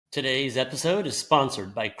Today's episode is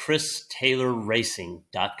sponsored by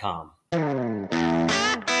ChrisTaylorRacing.com.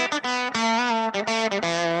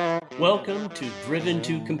 Welcome to Driven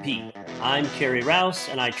to Compete. I'm Kerry Rouse,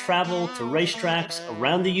 and I travel to racetracks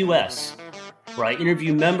around the U.S., where I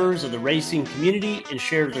interview members of the racing community and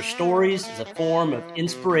share their stories as a form of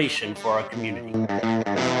inspiration for our community.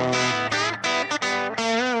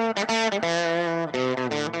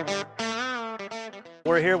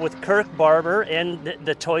 We're here with Kirk, Barber, and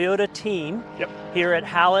the Toyota team here at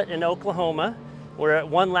Hallett in Oklahoma. We're at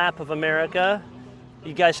One Lap of America.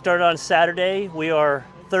 You guys started on Saturday. We are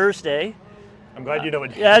Thursday. I'm glad you know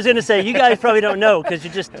it. Yeah, I was going to say, you guys probably don't know because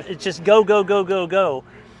it's just go, go, go, go, go.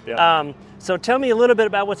 Yeah. So tell me a little bit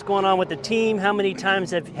about what's going on with the team. How many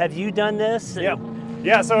times have you done this?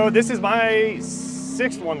 Yeah, so this is my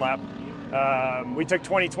sixth one lap. We took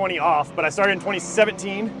 2020 off, but I started in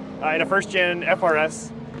 2017 in a first-gen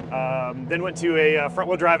FRS. Then went to a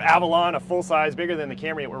front-wheel drive Avalon, a full-size, bigger than the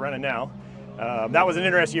Camry that we're running now. That was an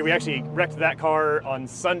interesting year. We actually wrecked that car on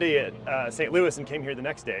Sunday at St. Louis and came here the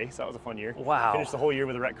next day, so that was a fun year. Wow. Finished the whole year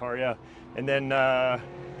with a wrecked car, yeah. And then the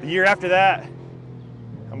year after that,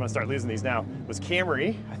 I'm going to start losing these now, was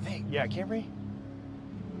Camry, I think. Yeah, Camry?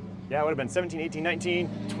 Yeah, it would have been 17, 18, 19,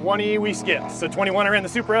 20 we skipped. So 21 I ran the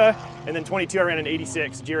Supra, and then 22 I ran an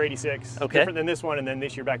 86, GR86. Okay. Different than this one, and then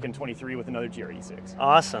this year back in 23 with another GR86.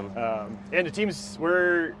 Awesome. And the teams,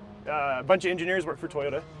 we're a bunch of engineers work for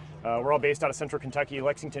Toyota. We're all based out of central Kentucky,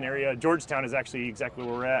 Lexington area. Georgetown is actually exactly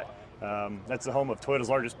where we're at. That's the home of Toyota's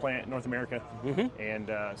largest plant in North America. Mm-hmm. And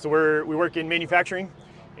so we work in manufacturing.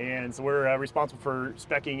 And so we're responsible for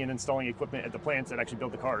speccing and installing equipment at the plants that actually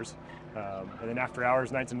build the cars. And then after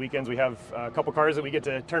hours, nights, and weekends, we have a couple cars that we get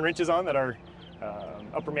to turn wrenches on that our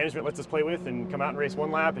upper management lets us play with and come out and race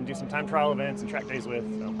one lap and do some time trial events and track days with.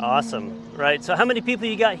 So. Awesome. Right. So how many people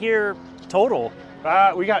you got here total?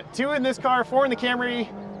 We got 2 in this car, 4 in the Camry,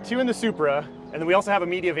 2 in the Supra. And then we also have a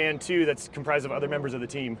media van too that's comprised of other members of the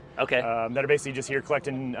team. Okay. That are basically just here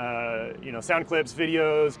collecting, sound clips,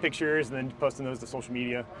 videos, pictures, and then posting those to social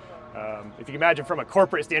media. If you can imagine, from a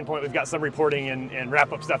corporate standpoint, we've got some reporting and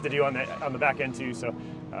wrap-up stuff to do on the back end too. So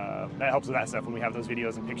that helps with that stuff when we have those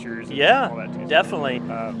videos and pictures. And all that too. Definitely.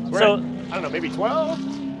 So I don't know, maybe 12,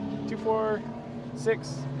 2, 4,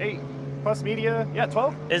 6, 8. Plus media,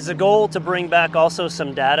 12. Is the goal to bring back also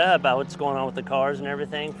some data about what's going on with the cars and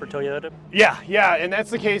everything for Toyota? Yeah, and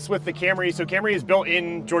that's the case with the Camry. So Camry is built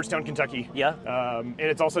in Georgetown, Kentucky. Yeah. And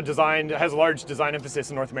it's also has a large design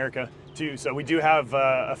emphasis in North America too. So we do have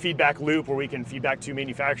a feedback loop where we can feedback to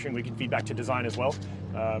manufacturing, we can feedback to design as well.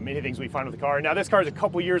 Many things we find with the car. Now this car is a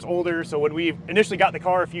couple years older, so when we initially got the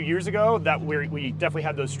car a few years ago, that we definitely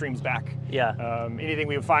had those streams back. Yeah. Anything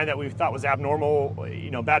we would find that we thought was abnormal,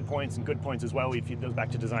 bad points and good points as well, we feed those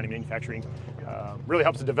back to design and manufacturing. Really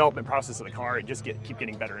helps the development process of the car. It just keep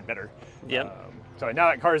getting better and better. Yep. So now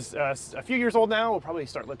that car's a few years old now, we'll probably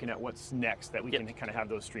start looking at what's next that we can kind of have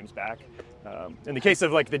those streams back. In the case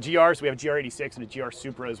of like the GRs, we have a GR86 and a GR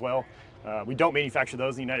Supra as well. We don't manufacture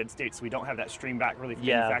those in the United States, so we don't have that stream back really for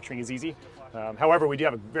manufacturing is easy. However, we do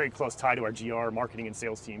have a very close tie to our GR marketing and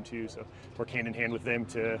sales team too, so work hand in hand with them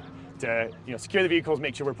to secure the vehicles,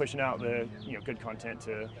 make sure we're pushing out the good content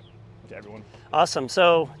to everyone. Awesome.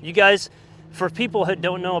 So you guys, for people who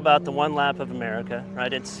don't know about the One Lap of America,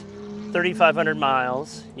 right? It's 3,500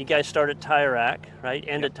 miles. You guys start at Tire Rack, right?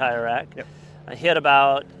 End at Tire Rack. Yep. I hit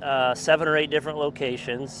about 7 or 8 different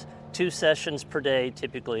locations. 2 sessions per day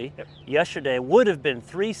typically. Yep. Yesterday would have been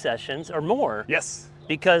 3 sessions or more. Yes.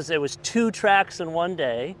 Because it was 2 tracks in one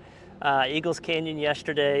day. Eagles Canyon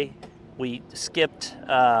yesterday. We skipped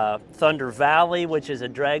Thunder Valley, which is a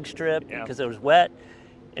drag strip because it was wet.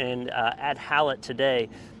 And at Hallett today.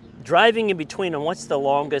 Driving in between them, what's the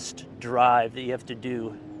longest drive that you have to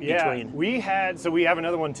do between? We have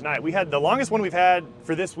another one tonight. We had the longest one we've had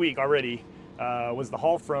for this week already. Was the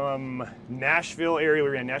haul from Nashville area. We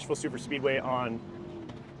ran Nashville Super Speedway on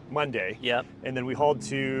Monday. Yep. And then we hauled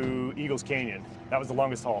to Eagles Canyon. That was the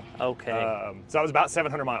longest haul. Okay. So that was about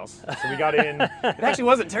 700 miles. So we got in, it actually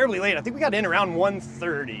wasn't terribly late. I think we got in around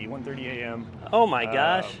 1:30 a.m. Oh my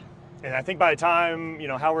gosh. And I think by the time,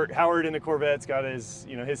 Howard in the Corvette's got his,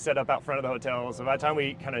 his setup out front of the hotel. So by the time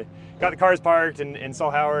we kind of got the cars parked and saw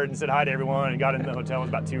Howard and said hi to everyone and got in the hotel, it was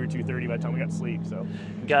about 2 or 2:30 by the time we got to sleep. So.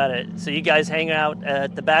 Got it. So you guys hang out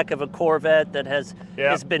at the back of a Corvette that has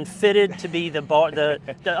been fitted to be the bar, the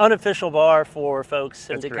unofficial bar for folks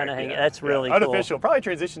and to kind of hang. That's really cool. Unofficial, probably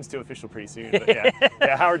transitions to official pretty soon.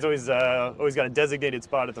 But Howard's always got a designated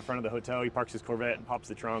spot at the front of the hotel. He parks his Corvette and pops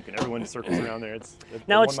the trunk, and everyone circles around there. It's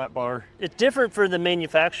a one-lap bar. It's different for the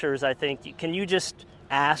manufacturers, I think. Can you just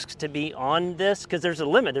asked to be on this? Because there's a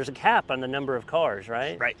limit, there's a cap on the number of cars,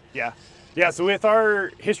 right? Right. Yeah. Yeah, so with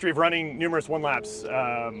our history of running numerous one laps,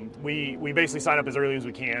 we basically sign up as early as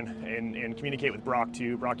we can and communicate with Brock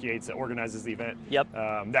Yates that organizes the event. Yep.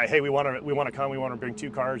 That hey, we want to come, we want to bring 2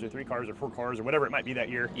 cars or 3 cars or 4 cars or whatever it might be that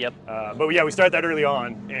year. Yep. But yeah, we start that early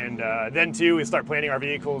on, and then too we start planning our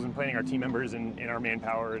vehicles and planning our team members and our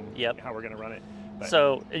manpower and how we're going to run it. But,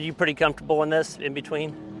 so are you pretty comfortable in this in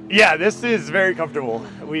between? Yeah, this is very comfortable.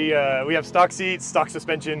 We have stock seats, stock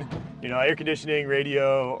suspension, air conditioning,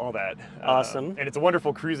 radio, all that. Awesome. And it's a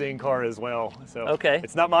wonderful cruising car as well. So okay.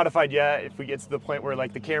 It's not modified yet. If we get to the point where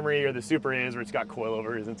like the Camry or the Supra is, where it's got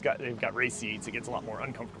coilovers and they've got race seats, it gets a lot more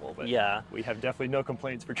uncomfortable. But yeah, we have definitely no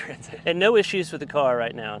complaints for transit. And no issues with the car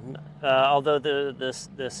right now, although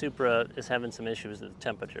the Supra is having some issues with the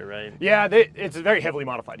temperature, right? Yeah, it's a very heavily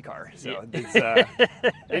modified car. So it's,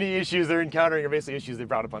 any issues they're encountering are basically issues they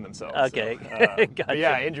brought upon themselves. Okay. So, gotcha.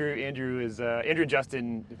 Yeah, Andrew and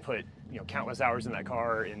Justin put countless hours in that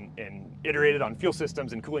car and iterated on fuel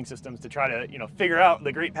systems and cooling systems to try to figure out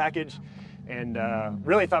the great package, and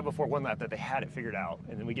really thought before one lap that they had it figured out.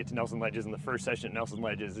 And then we get to Nelson Ledges, and the first session at Nelson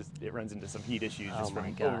Ledges it runs into some heat issues just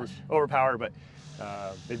from overpower, but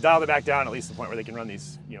they've dialed it back down at least to the point where they can run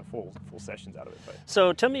these full sessions out of it. But.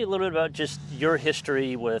 So tell me a little bit about just your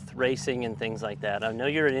history with racing and things like that. I know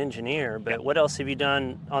you're an engineer, but what else have you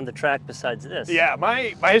done on the track besides this? Yeah,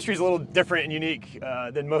 my history is a little different and unique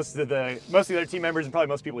than most of the other team members and probably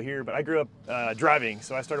most people here. But I grew up driving,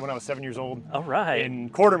 so I started when I was 7 years old. All right. In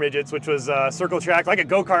quarter midgets, which was a circle track like a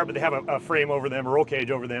go-kart, but they have a frame over them, a roll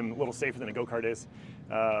cage over them, a little safer than a go-kart is.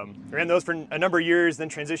 Ran those for a number of years, then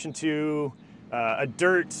transitioned to a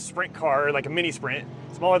dirt sprint car, like a mini sprint,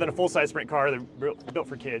 smaller than a full-size sprint car. They're built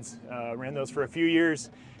for kids. Ran those for a few years,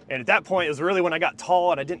 and at that point, it was really when I got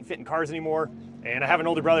tall and I didn't fit in cars anymore. And I have an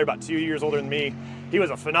older brother, about 2 years older than me. He was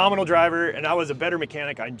a phenomenal driver, and I was a better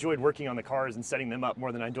mechanic. I enjoyed working on the cars and setting them up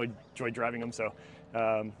more than I enjoyed driving them. So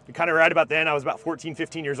kind of right about then, I was about 14,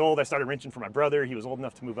 15 years old. I started wrenching for my brother. He was old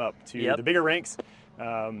enough to move up to the bigger ranks.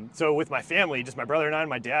 So with my family, just my brother and I, and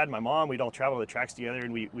my dad, and my mom, we'd all travel to the tracks together,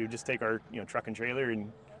 and we would just take our truck and trailer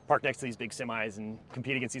and park next to these big semis and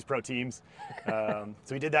compete against these pro teams. So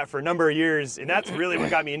we did that for a number of years, and that's really what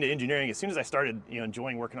got me into engineering. As soon as I started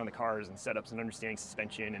enjoying working on the cars and setups and understanding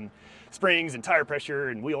suspension and springs and tire pressure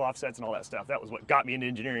and wheel offsets and all that stuff, that was what got me into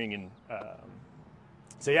engineering. And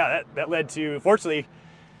so yeah, that led to, fortunately,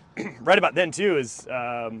 right about then too, is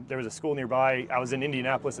there was a school nearby. I was in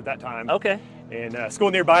Indianapolis at that time. Okay. And a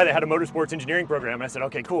school nearby that had a motorsports engineering program. And I said,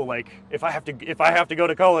 okay, cool. Like if I have to go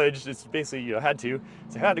to college, it's basically So if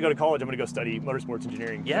I had to go to college, I'm going to go study motorsports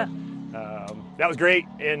engineering. Yeah. That was great,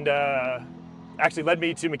 and actually led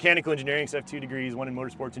me to mechanical engineering. So I have 2 degrees, one in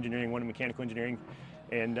motorsports engineering, one in mechanical engineering.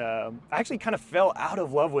 And I actually kind of fell out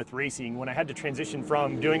of love with racing when I had to transition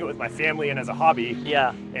from doing it with my family and as a hobby.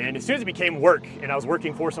 Yeah. And as soon as it became work and I was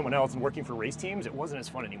working for someone else and working for race teams, it wasn't as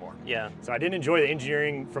fun anymore. Yeah. So I didn't enjoy the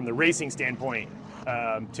engineering from the racing standpoint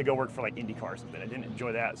to go work for like IndyCar or something. I didn't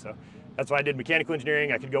enjoy that. So that's why I did mechanical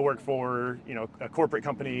engineering. I could go work for a corporate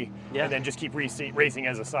company and then just keep racing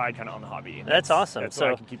as a side kind of on the hobby. And that's awesome. That's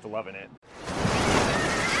why I can keep the love in it.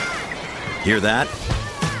 Hear that?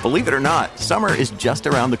 Believe it or not, summer is just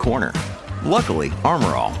around the corner. Luckily,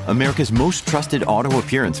 Armor All, America's most trusted auto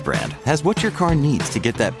appearance brand, has what your car needs to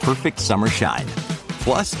get that perfect summer shine.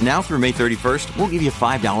 Plus, now through May 31st, we'll give you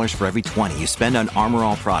 $5 for every $20 you spend on Armor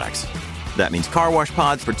All products. That means car wash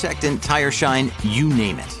pods, protectant, tire shine, you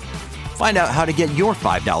name it. Find out how to get your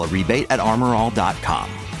 $5 rebate at armorall.com.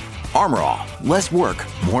 Armor All, less work,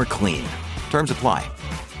 more clean. Terms apply.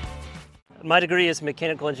 My degree is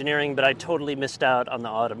mechanical engineering, but I totally missed out on the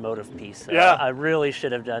automotive piece. Yeah. I really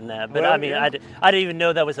should have done that. But well, I mean, I didn't even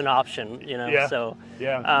know that was an option, Yeah. So,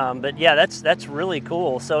 yeah. But yeah, that's really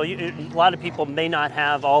cool. So a lot of people may not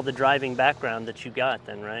have all the driving background that you got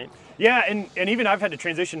then, right? Yeah, and even I've had to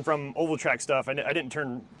transition from oval track stuff. I didn't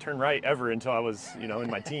turn right ever until I was in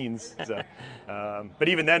my teens. So, but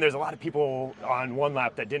even then, there's a lot of people on one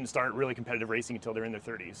lap that didn't start really competitive racing until they're in their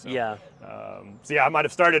 30s. So, yeah. So yeah, I might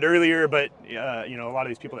have started earlier, but a lot of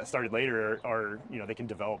these people that started later are they can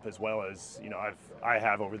develop as well as I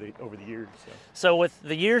have over the years. So with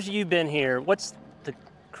the years you've been here, what's the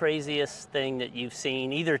craziest thing that you've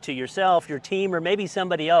seen, either to yourself, your team, or maybe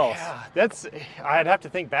somebody else? Yeah, I'd have to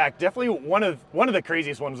think back. Definitely one of the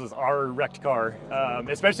craziest ones was our wrecked car,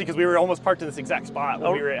 especially because we were almost parked in this exact spot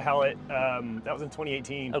when we were at Hallett. That was in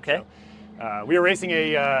 2018. Okay. We were racing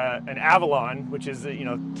an Avalon, which is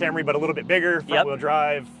Camry but a little bit bigger, front-wheel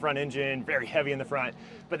drive, front engine, very heavy in the front.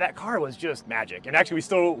 But that car was just magic. And actually, we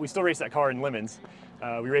still race that car in Lemons.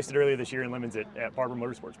 We raced it earlier this year in Lemons at Barber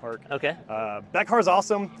Motorsports Park. Okay. That car is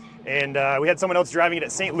awesome, and we had someone else driving it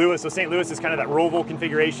at St. Louis. So St. Louis is kind of that Roval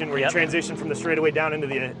configuration where you transition from the straightaway down into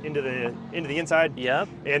the inside. Yep.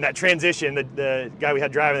 And that transition, the guy we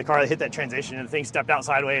had driving the car hit that transition, and the thing stepped out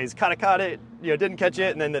sideways, kind of caught it, didn't catch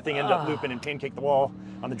it, and then the thing ended up looping and pancaked the wall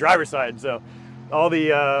on the driver's side. So all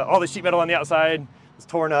the sheet metal on the outside was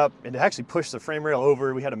torn up, and it actually pushed the frame rail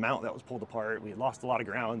over. We had a mount that was pulled apart. We had lost a lot of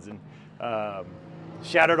grounds, and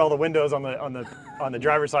shattered all the windows on the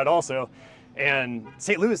driver's side also. And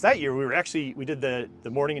St. Louis that year, we did the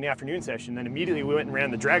morning and afternoon session. Then immediately we went and ran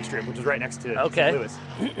the drag strip, which was right next to St. Louis.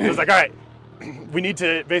 It was like, all right, we need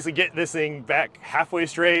to basically get this thing back halfway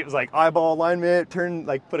straight. It was like eyeball alignment,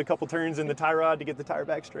 put a couple turns in the tie rod to get the tire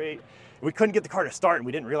back straight. We couldn't get the car to start, and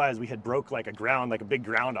we didn't realize we had broke like a big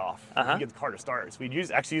ground off. We couldn't get the car to start. So we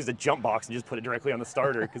actually used a jump box and just put it directly on the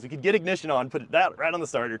starter because we could get ignition on, put that right on the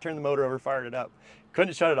starter, turn the motor over, fired it up.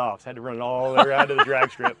 Couldn't shut it off. So had to run it all the way around to the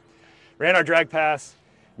drag strip. Ran our drag pass.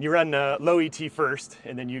 You run low ET first,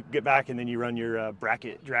 and then you get back, and then you run your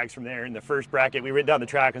bracket drags from there. And the first bracket, we went down the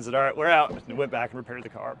track and said, all right, we're out. And went back and repaired the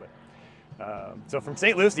car. But so from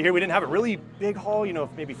St. Louis to here, we didn't have a really big haul,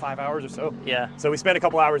 maybe 5 hours or so. Yeah. So we spent a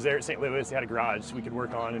couple hours there at St. Louis. They had a garage so we could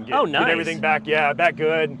work on and get everything back. Yeah, back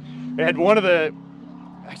good. They had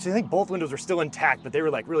actually, I think both windows were still intact, but they were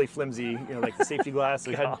like really flimsy, like the safety glass.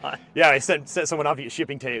 So we I sent someone off to get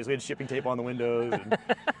shipping tape. So we had shipping tape on the windows. And,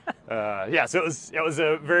 so it was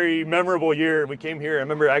a very memorable year. We came here. I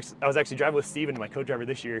remember I was actually driving with Steven, my co-driver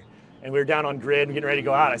this year, and we were down on grid, getting ready to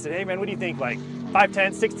go out. I said, hey man, what do you think? Like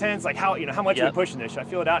 5/10, 6/10, like how much are we pushing this? Should I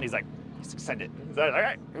feel it out? And he's like, send it. So I was like, all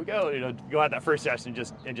right, here we go. Go out that first session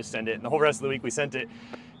and just send it. And the whole rest of the week we sent it.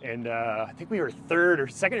 And I think we were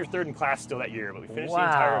second or third in class still that year, but we finished the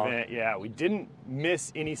entire event. Yeah, we didn't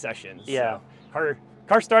miss any sessions. Yeah. So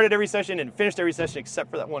car started every session and finished every session except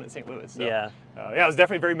for that one at St. Louis. So, it was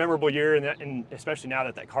definitely a very memorable year, and especially now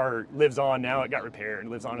that car lives on. Now it got repaired and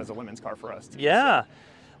lives on as a Lemons car for us too. Yeah. So.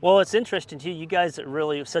 Well, it's interesting too. You guys are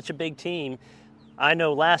really such a big team. I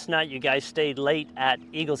know last night you guys stayed late at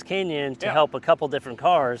Eagles Canyon to help a couple different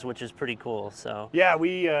cars, which is pretty cool. So yeah,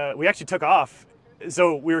 we actually took off.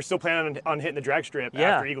 So we were still planning on hitting the drag strip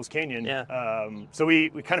after Eagles Canyon. Yeah. So we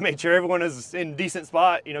kind of made sure everyone is in a decent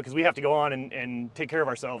spot, because we have to go on and take care of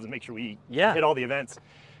ourselves and make sure we hit all the events.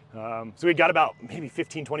 So we got about maybe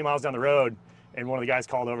 15, 20 miles down the road, and one of the guys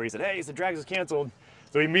called over. He said, hey, the drags is canceled.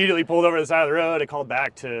 So we immediately pulled over to the side of the road. I called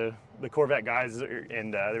back to the Corvette guys,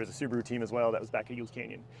 and there was a Subaru team as well that was back at Eagles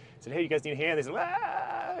Canyon. I said, hey, you guys need a hand? They said,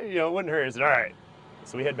 it wouldn't hurt. I said, all right.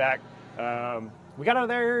 So we head back. We got out of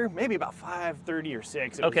there maybe about 5:30 or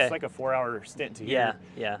 6. It was like a 4-hour stint to here.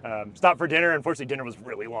 Yeah. Stopped for dinner. Unfortunately, dinner was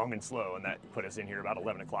really long and slow, and that put us in here about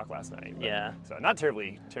 11 o'clock last night. But, so not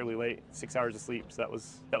terribly late. 6 hours of sleep. So that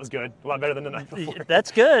was good. A lot better than the night before.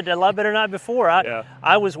 That's good. A lot better than the night before.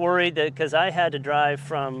 I was worried that because I had to drive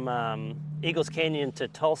from Eagles Canyon to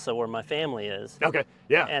Tulsa, where my family is. Okay.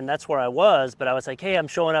 Yeah. And that's where I was, but I was like, hey, I'm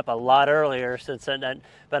showing up a lot earlier since then.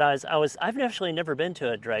 But I've actually never been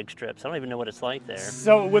to a drag strip, so I don't even know what it's like there.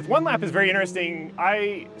 So with one lap is very interesting.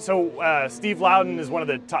 Steve Loudon is one of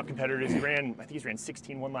the top competitors. I think he's ran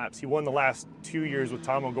 16 one laps. He won the last 2 years with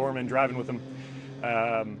Tom O'Gorman driving with him.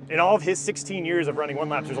 In all of his 16 years of running one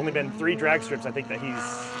laps, there's only been 3 drag strips, I think, that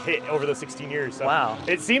he's hit over those 16 years. So wow.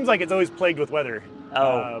 It seems like it's always plagued with weather.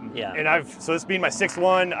 Yeah. And so this being my 6th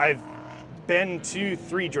one, I've been to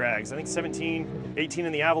 3 drags. I think 17, 18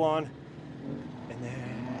 in the Avalon, and then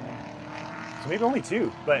so maybe only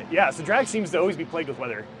 2. But yeah, so drag seems to always be plagued with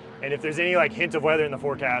weather. And if there's any hint of weather in the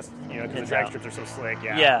forecast, because the drag strips are so slick,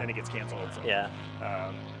 then it gets canceled. So. Yeah.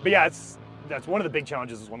 But yeah, that's one of the big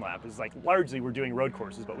challenges is one lap. Is like largely we're doing road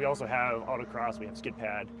courses, but we also have autocross, we have skid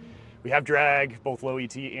pad. We have drag, both low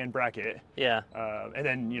ET and bracket. Yeah. And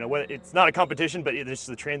then, it's not a competition, but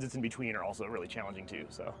the transits in between are also really challenging too.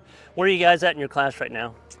 So, where are you guys at in your class right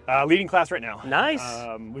now? Leading class right now. Nice.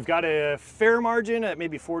 We've got a fair margin at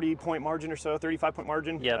maybe 40-point margin or so, 35-point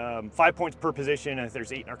margin. Yeah. 5 points per position, and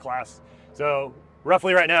there's 8 in our class. So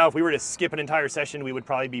roughly right now, if we were to skip an entire session, we would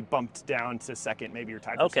probably be bumped down to second, maybe, or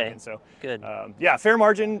tied for second. So good. Fair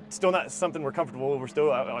margin. Still not something we're comfortable with. We're still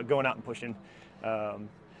going out and pushing.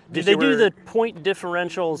 Did they do the point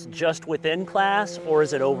differentials just within class, or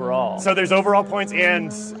is it overall? So there's overall points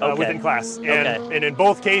and within class. And in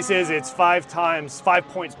both cases, it's 5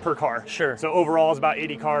 points per car. Sure. So overall is about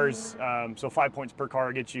 80 cars. So 5 points per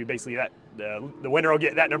car gets you basically that. The winner will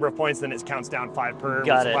get that number of points, then it counts down 5 per, with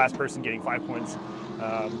the last person getting 5 points.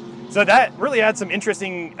 So that really adds some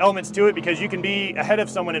interesting elements to it, because you can be ahead of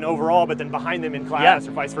someone in overall, but then behind them in class,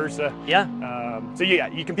 or vice versa. Yeah. So yeah,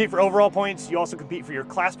 you compete for overall points. You also compete for your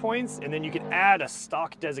class points, and then you can add a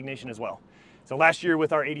stock designation as well. So last year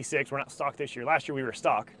with our 86, we're not stock this year. Last year we were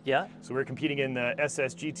stock. Yeah. So we were competing in the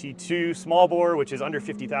SSGT2 small bore, which is under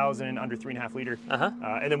 50,000, under 3.5 liter.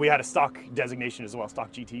 And then we had a stock designation as well,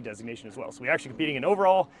 stock GT designation as well. So we're actually competing in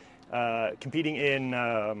overall, competing in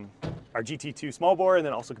our GT2 small bore, and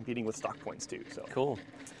then also competing with stock points too. So cool.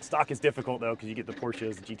 Stock is difficult though, because you get the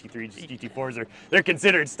Porsches, the GT3s, GT4s. They're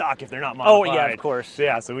considered stock if they're not modified. Oh yeah, of course. So,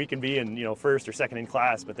 yeah, so we can be in first or second in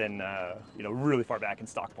class, but then really far back in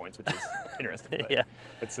stock points, which is interesting. But yeah,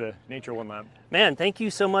 it's a nature one lap. Man, thank you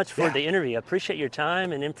so much for the interview. I appreciate your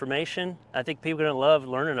time and information. I think people are gonna love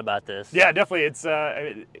learning about this. Yeah, definitely. It's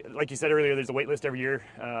like you said earlier. There's a wait list every year.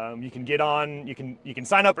 You can get on. You can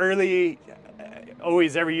sign up early.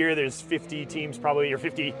 Always every year there's 50 teams probably, or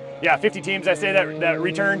 50 teams I say that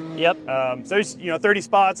return. Yep. So there's 30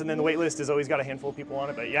 spots, and then the wait list has always got a handful of people on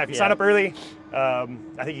it. But yeah, if you sign up early, I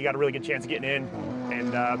think you got a really good chance of getting in.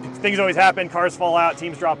 And things always happen. Cars fall out,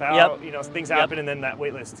 teams drop out. Things happen, and then that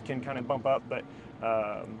wait list can kind of bump up. But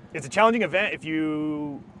it's a challenging event. It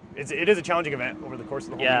is a challenging event over the course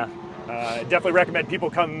of the whole week. Definitely recommend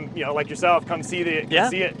people come, like yourself, come see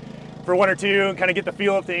it for one or two and kind of get the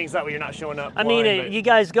feel of things. That way you're not showing up blind, you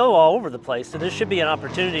guys go all over the place, so this should be an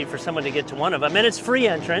opportunity for someone to get to one of them. And it's free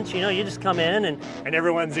entrance, you just come in and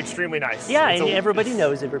everyone's extremely nice. Yeah, and everybody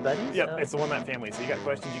knows everybody. Yep, so. It's the one lap family. So you got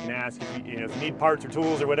questions you can ask. If you need parts or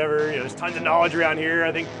tools or whatever, there's tons of knowledge around here.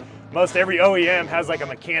 I think most every OEM has like a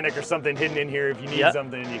mechanic or something hidden in here. If you need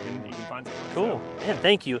something, you can find something. Cool. So. Man,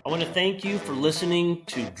 thank you. I want to thank you for listening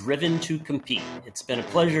to Driven to Compete. It's been a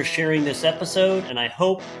pleasure sharing this episode, and I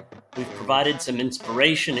hope we've provided some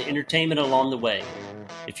inspiration and entertainment along the way.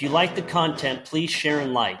 If you like the content, please share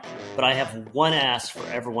and like. But I have one ask for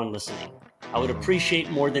everyone listening. I would appreciate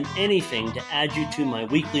more than anything to add you to my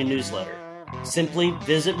weekly newsletter. Simply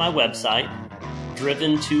visit my website,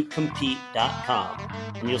 driventocompete.com,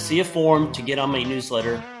 and you'll see a form to get on my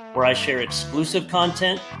newsletter where I share exclusive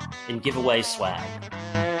content and give away swag.